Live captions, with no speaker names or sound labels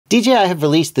DJI have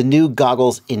released the new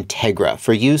Goggles Integra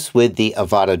for use with the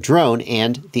Avata drone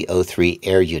and the O3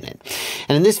 Air unit.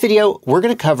 And in this video, we're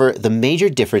going to cover the major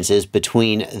differences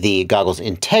between the Goggles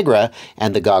Integra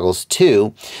and the Goggles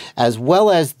 2, as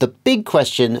well as the big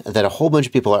question that a whole bunch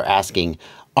of people are asking: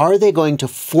 are they going to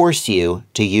force you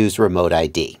to use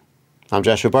RemoteID? I'm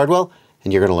Joshua Bardwell,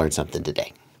 and you're going to learn something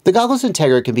today. The Goggles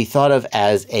Integra can be thought of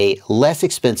as a less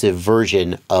expensive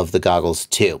version of the Goggles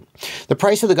 2. The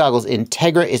price of the Goggles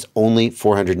Integra is only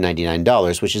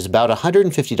 $499, which is about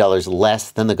 $150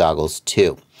 less than the Goggles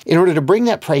 2. In order to bring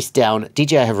that price down,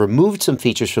 DJI have removed some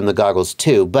features from the Goggles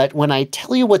 2, but when I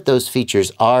tell you what those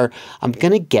features are, I'm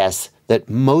going to guess that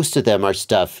most of them are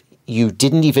stuff you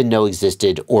didn't even know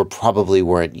existed or probably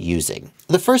weren't using.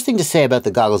 The first thing to say about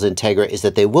the Goggles Integra is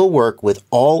that they will work with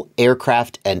all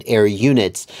aircraft and air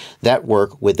units that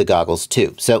work with the Goggles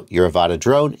 2. So your Avata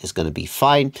drone is going to be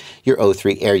fine. Your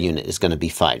O3 Air unit is going to be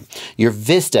fine. Your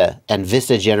Vista and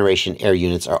Vista generation air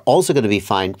units are also going to be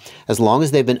fine as long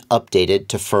as they've been updated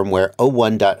to firmware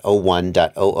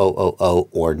 01.01.0000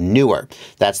 or newer.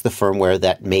 That's the firmware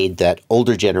that made that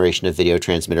older generation of video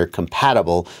transmitter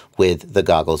compatible with the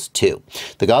Goggles 2.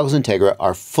 The Goggles Integra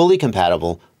are fully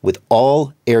compatible with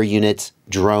all air units,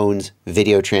 drones,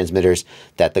 video transmitters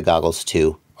that the Goggles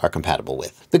 2 are compatible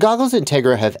with. The Goggles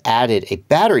Integra have added a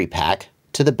battery pack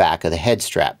to the back of the head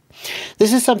strap.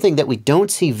 This is something that we don't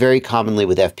see very commonly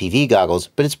with FPV goggles,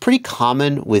 but it's pretty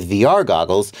common with VR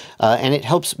goggles, and it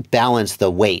helps balance the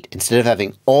weight. Instead of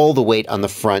having all the weight on the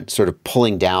front, sort of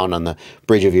pulling down on the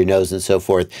bridge of your nose and so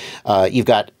forth, you've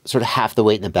got sort of half the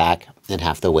weight in the back and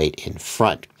half the weight in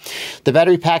front. The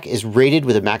battery pack is rated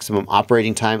with a maximum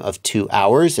operating time of 2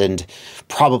 hours, and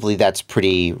probably that's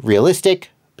pretty realistic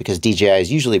because DJI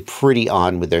is usually pretty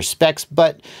on with their specs,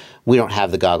 but we don't have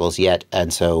the goggles yet,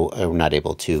 and so we're not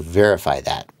able to verify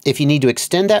that. If you need to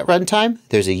extend that runtime,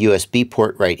 there's a USB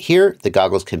port right here. The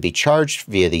goggles can be charged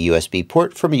via the USB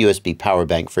port from a USB power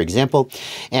bank, for example,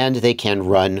 and they can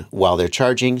run while they're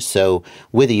charging. So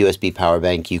with a USB power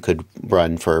bank, you could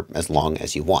run for as long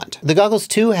as you want. The Goggles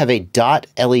 2 have a dot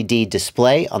LED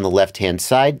display on the left-hand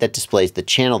side that displays the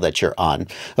channel that you're on.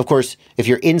 Of course, if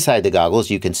you're inside the goggles,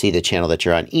 you can see the channel that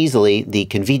you're on easily. The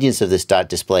convenience of this dot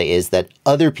display is that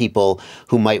other people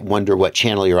who might wonder what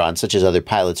channel you're on, such as other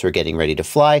pilots who are getting ready to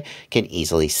fly, can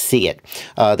easily see it.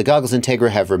 The Goggles Integra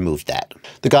have removed that.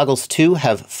 The Goggles 2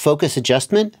 have focus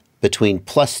adjustment between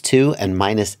 +2 and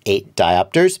 -8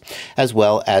 diopters, as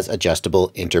well as adjustable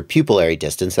interpupillary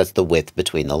distance. That's the width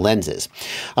between the lenses.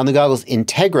 On the Goggles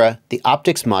Integra, the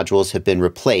optics modules have been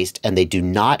replaced and they do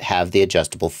not have the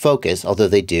adjustable focus, although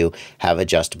they do have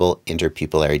adjustable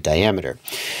interpupillary diameter.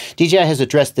 DJI has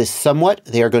addressed this somewhat.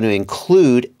 They are going to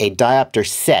include a diopter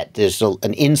set. There's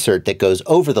an insert that goes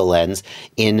over the lens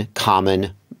in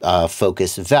common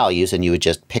focus values, and you would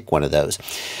just pick one of those.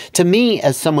 To me,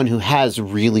 as someone who has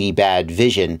really bad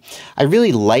vision, I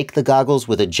really like the goggles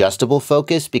with adjustable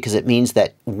focus because it means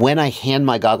that when I hand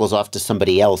my goggles off to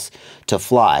somebody else to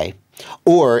fly,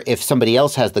 or if somebody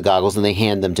else has the goggles and they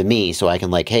hand them to me so I can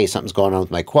like, hey, something's going on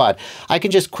with my quad, I can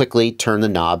just quickly turn the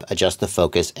knob, adjust the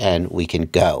focus, and we can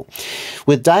go.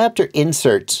 With diopter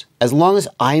inserts, as long as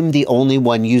I'm the only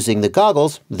one using the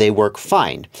goggles, they work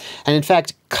fine. And in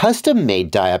fact,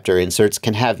 custom-made diopter inserts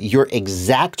can have your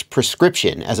exact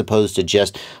prescription as opposed to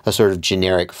just a sort of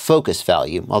generic focus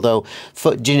value. Although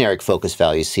generic focus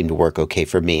values seem to work okay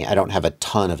for me. I don't have a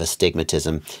ton of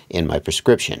astigmatism in my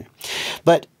prescription.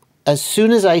 But as soon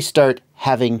as I start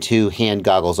having to hand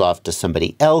goggles off to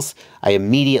somebody else, I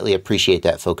immediately appreciate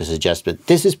that focus adjustment.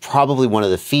 This is probably one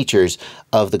of the features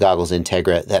of the Goggles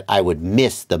Integra that I would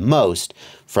miss the most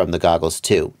from the Goggles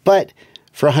 2. But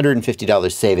for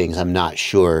 $150 savings, I'm not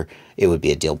sure it would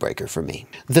be a deal breaker for me.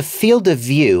 The field of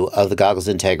view of the Goggles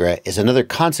Integra is another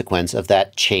consequence of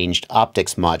that changed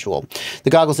optics module. The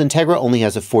Goggles Integra only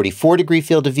has a 44-degree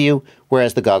field of view,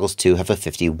 whereas the Goggles 2 have a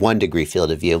 51-degree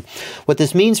field of view. What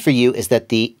this means for you is that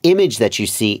the image that you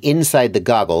see inside the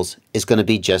goggles is going to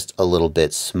be just a little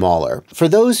bit smaller. For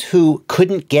those who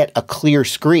couldn't get a clear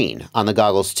screen on the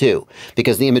Goggles 2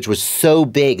 because the image was so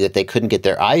big that they couldn't get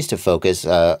their eyes to focus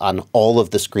on all of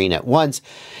the screen at once,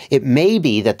 it may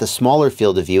be that the smaller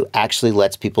field of view actually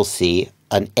lets people see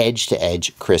an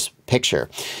edge-to-edge crisp picture.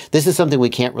 This is something we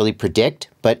can't really predict,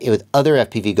 but with other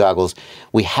FPV goggles,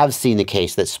 we have seen the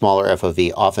case that smaller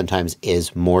FOV oftentimes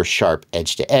is more sharp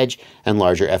edge-to-edge, and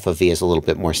larger FOV is a little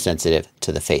bit more sensitive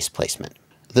to the face placement.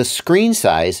 The screen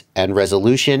size and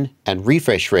resolution and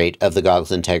refresh rate of the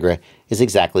Goggles Integra is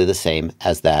exactly the same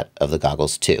as that of the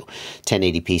Goggles 2.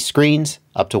 1080p screens,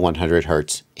 up to 100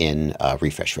 Hz in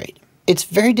refresh rate. It's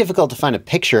very difficult to find a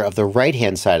picture of the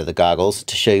right-hand side of the goggles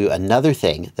to show you another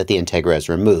thing that the Integra has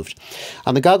removed.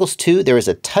 On the Goggles 2, there is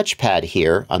a touchpad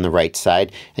here on the right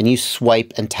side, and you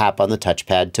swipe and tap on the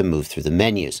touchpad to move through the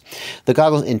menus. The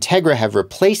Goggles Integra have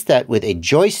replaced that with a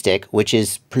joystick, which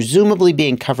is presumably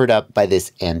being covered up by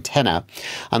this antenna.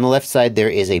 On the left side, there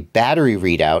is a battery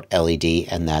readout LED,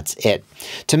 and that's it.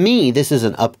 To me, this is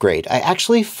an upgrade. I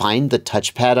actually find the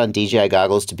touchpad on DJI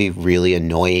goggles to be really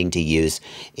annoying to use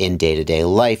in day-to-day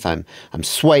life. I'm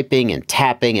swiping and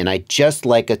tapping, and I just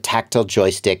like a tactile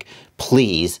joystick,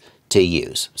 please, to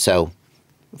use. So,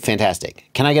 fantastic.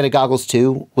 Can I get a Goggles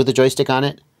 2 with a joystick on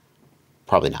it?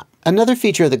 Probably not. Another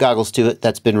feature of the Goggles 2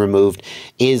 that's been removed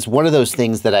is one of those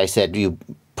things that I said you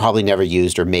probably never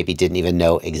used or maybe didn't even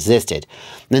know existed.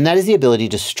 And that is the ability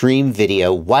to stream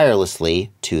video wirelessly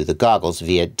to the goggles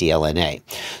via DLNA.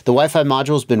 The Wi-Fi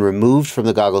module has been removed from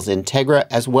the Goggles Integra,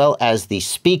 as well as the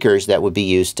speakers that would be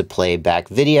used to play back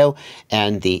video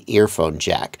and the earphone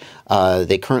jack.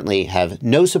 They currently have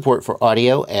no support for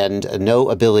audio and no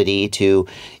ability to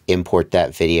import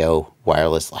that video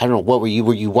wireless. I don't know, what were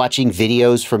you watching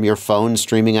videos from your phone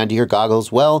streaming onto your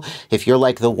goggles? Well, if you're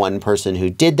like the one person who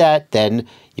did that, then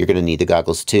you're going to need the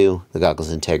Goggles 2. The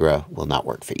Goggles Integra will not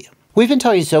work for you. We've been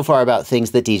talking so far about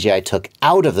things that DJI took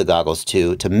out of the Goggles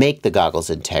 2 to make the Goggles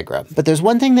Integra, but there's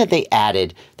one thing that they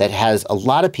added that has a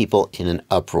lot of people in an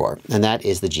uproar, and that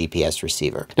is the GPS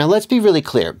receiver. Now let's be really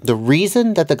clear. The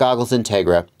reason that the Goggles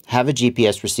Integra have a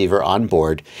GPS receiver on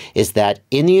board is that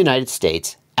in the United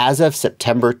States, as of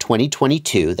September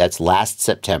 2022, that's last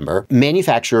September,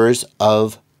 manufacturers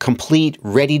of complete,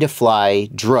 ready-to-fly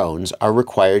drones are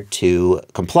required to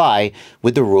comply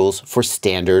with the rules for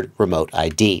standard remote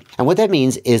ID. And what that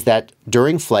means is that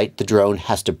during flight, the drone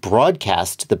has to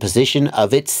broadcast the position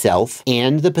of itself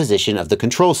and the position of the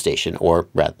control station, or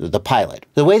rather the pilot.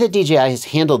 The way that DJI has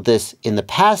handled this in the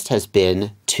past has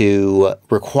been to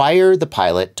require the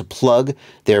pilot to plug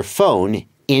their phone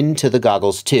into the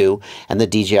Goggles 2, and the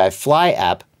DJI Fly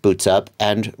app boots up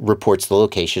and reports the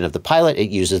location of the pilot.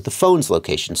 It uses the phone's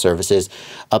location services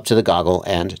up to the goggle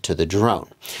and to the drone.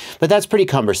 But that's pretty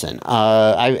cumbersome.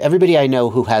 Everybody I know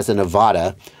who has an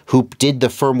Avata who did the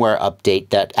firmware update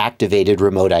that activated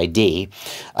Remote ID,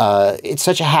 it's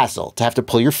such a hassle to have to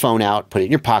pull your phone out, put it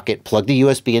in your pocket, plug the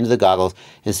USB into the goggles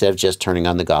instead of just turning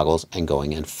on the goggles and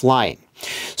going and flying.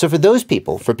 So for those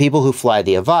people, for people who fly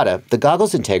the Avata, the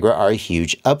Goggles Integra are a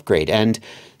huge upgrade. And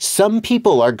some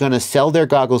people are going to sell their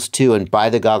Goggles 2 and buy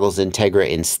the Goggles Integra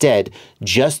instead,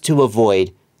 just to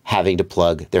avoid having to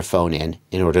plug their phone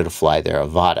in order to fly their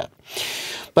Avata.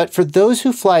 But for those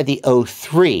who fly the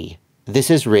O3, this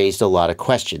has raised a lot of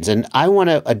questions, and I want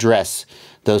to address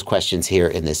those questions here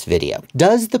in this video.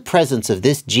 Does the presence of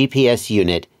this GPS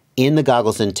unit in the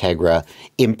Goggles Integra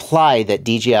imply that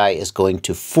DJI is going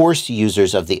to force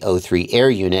users of the O3 Air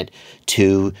unit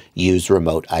to use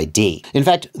Remote ID? In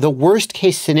fact, the worst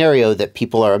case scenario that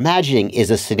people are imagining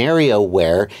is a scenario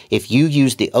where if you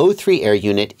use the O3 Air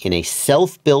unit in a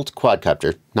self-built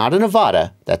quadcopter, not an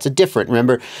Avata, that's a different,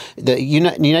 remember, the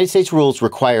United States rules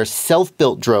require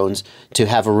self-built drones to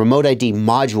have a Remote ID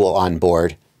module on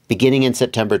board beginning in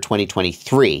September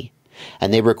 2023,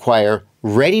 and they require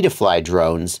ready-to-fly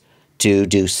drones to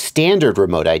do standard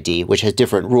Remote ID, which has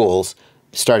different rules,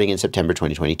 starting in September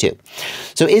 2022.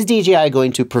 So is DJI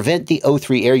going to prevent the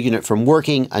O3 Air unit from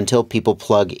working until people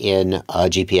plug in a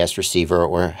GPS receiver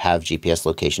or have GPS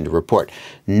location to report?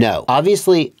 No.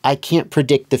 Obviously, I can't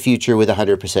predict the future with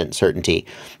 100% certainty,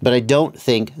 but I don't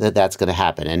think that that's going to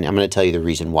happen, and I'm going to tell you the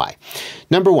reason why.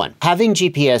 Number one, having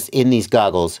GPS in these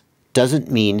goggles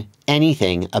doesn't mean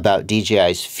anything about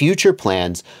DJI's future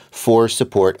plans for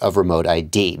support of Remote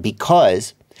ID,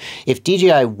 because if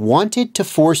DJI wanted to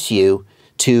force you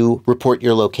to report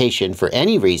your location for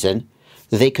any reason,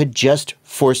 they could just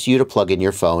force you to plug in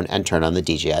your phone and turn on the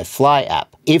DJI Fly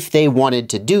app. If they wanted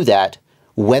to do that,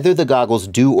 whether the goggles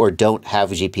do or don't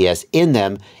have GPS in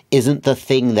them isn't the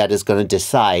thing that is going to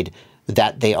decide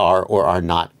that they are or are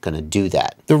not going to do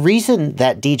that. The reason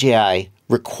that DJI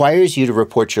requires you to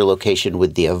report your location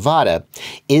with the Avata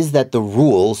is that the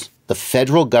rules, the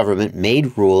federal government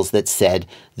made rules that said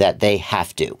that they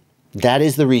have to. That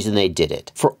is the reason they did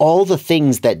it. For all the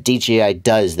things that DJI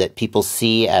does that people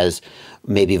see as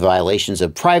maybe violations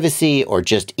of privacy or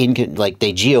just like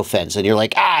they geofence and you're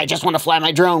like, I just want to fly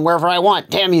my drone wherever I want.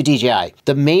 Damn you, DJI.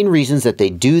 The main reasons that they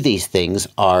do these things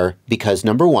are because,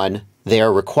 number one, they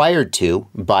are required to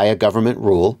by a government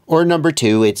rule, or number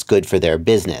two, it's good for their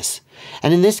business.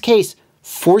 And in this case,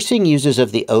 forcing users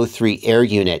of the O3 Air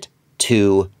unit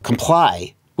to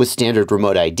comply with standard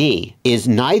Remote ID is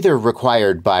neither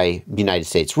required by United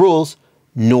States rules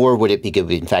nor would it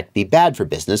in fact be bad for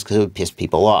business because it would piss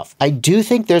people off. I do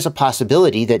think there's a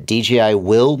possibility that DJI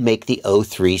will make the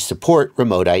O3 support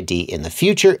remote ID in the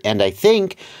future, and I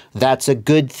think that's a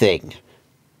good thing.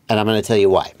 And I'm going to tell you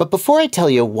why. But before I tell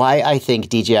you why I think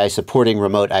DJI supporting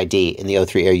remote ID in the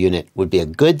O3 Air unit would be a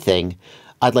good thing,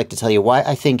 I'd like to tell you why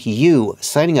I think you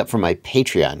signing up for my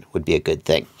Patreon would be a good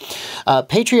thing.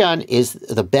 Patreon is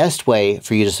the best way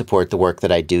for you to support the work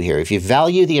that I do here. If you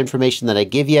value the information that I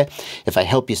give you, if I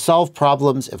help you solve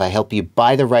problems, if I help you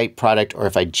buy the right product, or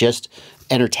if I just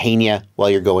entertain you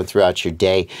while you're going throughout your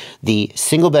day, the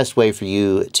single best way for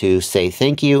you to say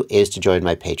thank you is to join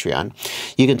my Patreon.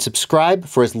 You can subscribe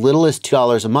for as little as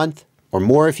 $2 a month, or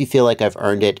more if you feel like I've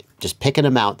earned it. Just pick an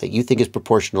amount that you think is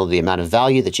proportional to the amount of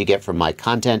value that you get from my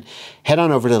content. Head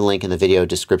on over to the link in the video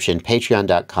description,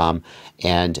 patreon.com,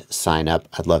 and sign up.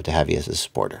 I'd love to have you as a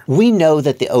supporter. We know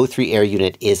that the O3 Air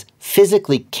unit is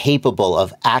physically capable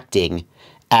of acting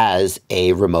as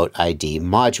a remote ID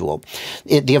module.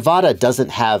 The Avata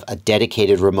doesn't have a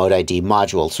dedicated remote ID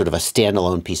module, sort of a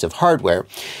standalone piece of hardware.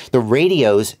 The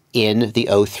radios in the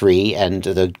O3 and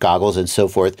the goggles and so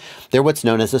forth, they're what's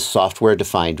known as a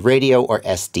software-defined radio, or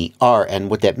SDR. And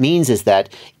what that means is that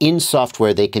in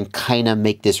software, they can kind of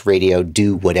make this radio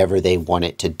do whatever they want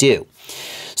it to do.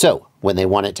 So when they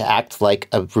want it to act like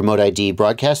a remote ID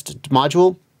broadcast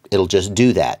module, it'll just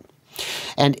do that.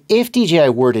 And if DJI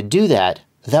were to do that,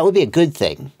 that would be a good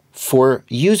thing for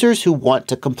users who want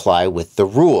to comply with the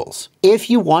rules. If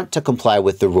you want to comply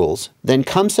with the rules, then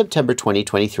come September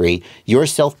 2023, your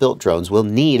self-built drones will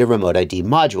need a remote ID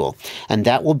module, and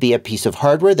that will be a piece of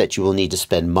hardware that you will need to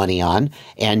spend money on,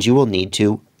 and you will need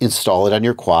to install it on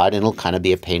your quad, and it'll kind of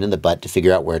be a pain in the butt to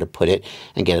figure out where to put it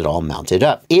and get it all mounted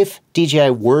up. If DJI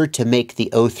were to make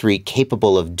the O3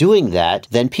 capable of doing that,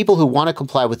 then people who want to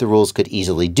comply with the rules could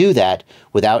easily do that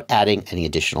without adding any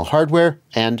additional hardware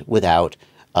and without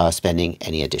spending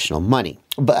any additional money.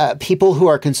 But people who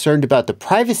are concerned about the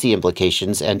privacy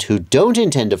implications and who don't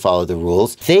intend to follow the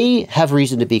rules, they have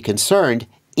reason to be concerned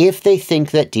if they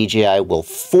think that DJI will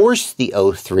force the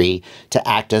O3 to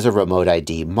act as a remote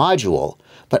ID module.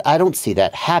 But I don't see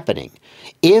that happening.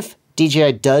 If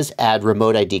DJI does add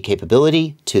remote ID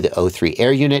capability to the O3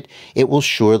 Air unit, it will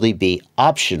surely be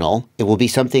optional. It will be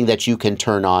something that you can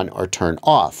turn on or turn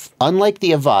off. Unlike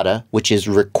the Avata, which is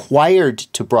required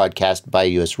to broadcast by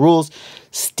US rules,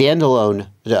 standalone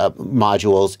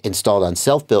modules installed on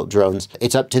self-built drones,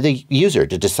 it's up to the user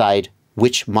to decide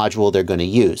which module they're going to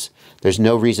use. There's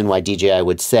no reason why DJI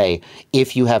would say,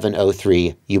 if you have an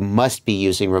O3, you must be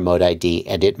using remote ID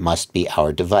and it must be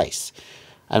our device.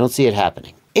 I don't see it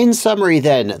happening. In summary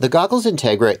then, the Goggles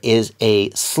Integra is a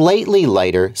slightly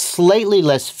lighter, slightly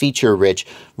less feature-rich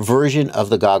version of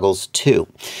the Goggles 2.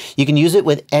 You can use it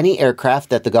with any aircraft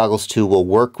that the Goggles 2 will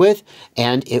work with,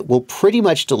 and it will pretty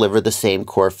much deliver the same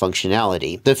core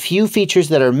functionality. The few features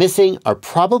that are missing are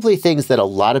probably things that a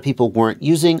lot of people weren't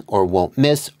using or won't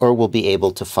miss or will be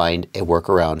able to find a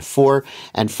workaround for.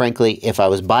 And frankly, if I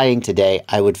was buying today,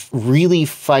 I would really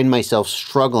find myself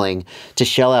struggling to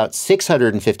shell out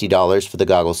 $650 for the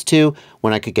Goggles 2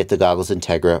 when I could get the Goggles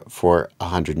Integra for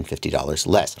 $150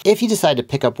 less. If you decide to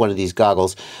pick up one of these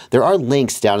goggles, there are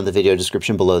links down in the video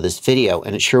description below this video,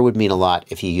 and it sure would mean a lot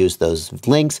if you use those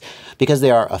links because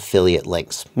they are affiliate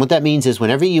links. What that means is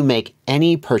whenever you make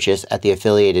any purchase at the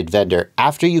affiliated vendor,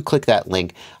 after you click that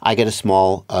link, I get a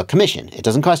small commission. It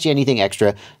doesn't cost you anything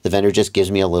extra. The vendor just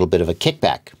gives me a little bit of a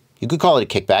kickback. You could call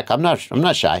it a kickback. I'm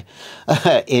not shy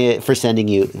for sending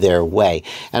you their way.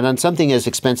 And on something as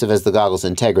expensive as the Goggles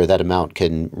Integra, that amount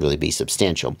can really be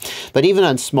substantial. But even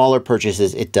on smaller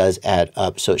purchases, it does add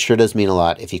up. So it sure does mean a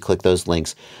lot if you click those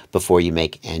links before you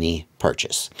make any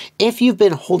purchase. If you've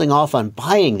been holding off on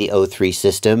buying the O3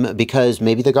 system because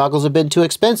maybe the goggles have been too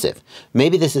expensive,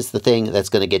 maybe this is the thing that's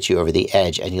going to get you over the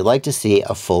edge and you'd like to see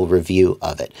a full review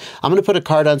of it. I'm going to put a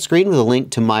card on screen with a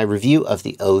link to my review of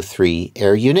the O3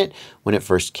 Air unit when it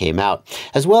first came out.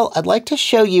 As well, I'd like to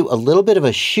show you a little bit of a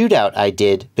shootout I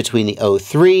did between the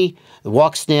O3, the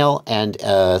Walk Snail, and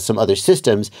some other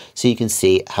systems so you can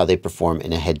see how they perform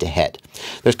in a head-to-head.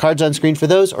 There's cards on screen for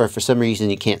those, or if for some reason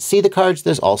you can't see the cards,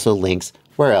 there's also links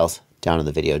where else down in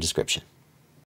the video description.